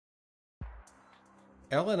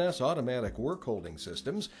LNS automatic work holding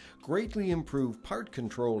systems greatly improve part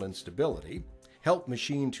control and stability, help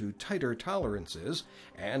machine to tighter tolerances,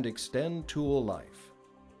 and extend tool life.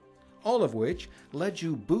 All of which let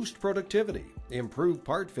you boost productivity, improve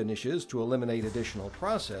part finishes to eliminate additional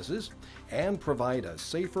processes, and provide a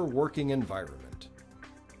safer working environment.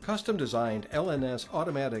 Custom-designed LNS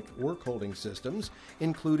automatic work holding systems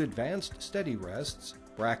include advanced steady rests,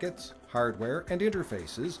 brackets, hardware, and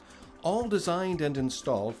interfaces, all designed and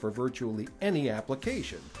installed for virtually any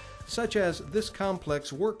application, such as this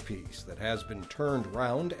complex workpiece that has been turned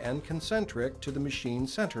round and concentric to the machine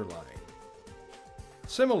center line.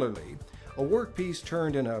 Similarly, a workpiece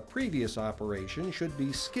turned in a previous operation should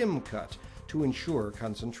be skim cut to ensure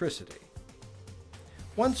concentricity.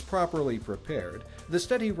 Once properly prepared, the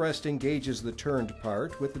steady rest engages the turned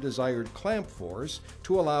part with the desired clamp force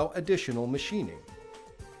to allow additional machining.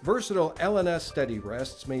 Versatile LNS steady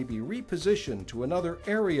rests may be repositioned to another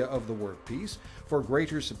area of the workpiece for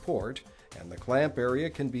greater support, and the clamp area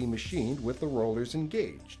can be machined with the rollers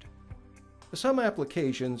engaged. Some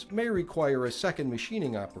applications may require a second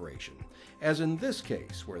machining operation, as in this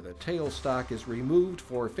case where the tailstock is removed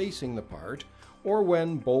for facing the part, or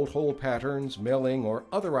when bolt hole patterns, milling, or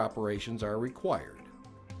other operations are required.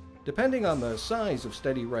 Depending on the size of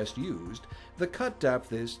steady rest used, the cut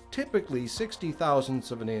depth is typically 60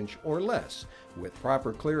 thousandths of an inch or less, with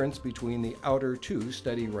proper clearance between the outer two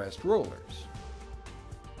steady rest rollers.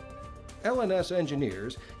 LNS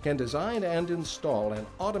engineers can design and install an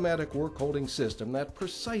automatic work holding system that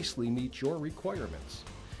precisely meets your requirements.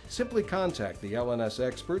 Simply contact the LNS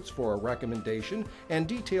experts for a recommendation and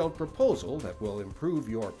detailed proposal that will improve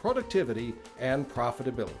your productivity and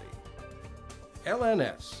profitability.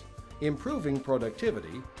 LNS, improving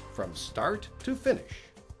productivity from start to finish.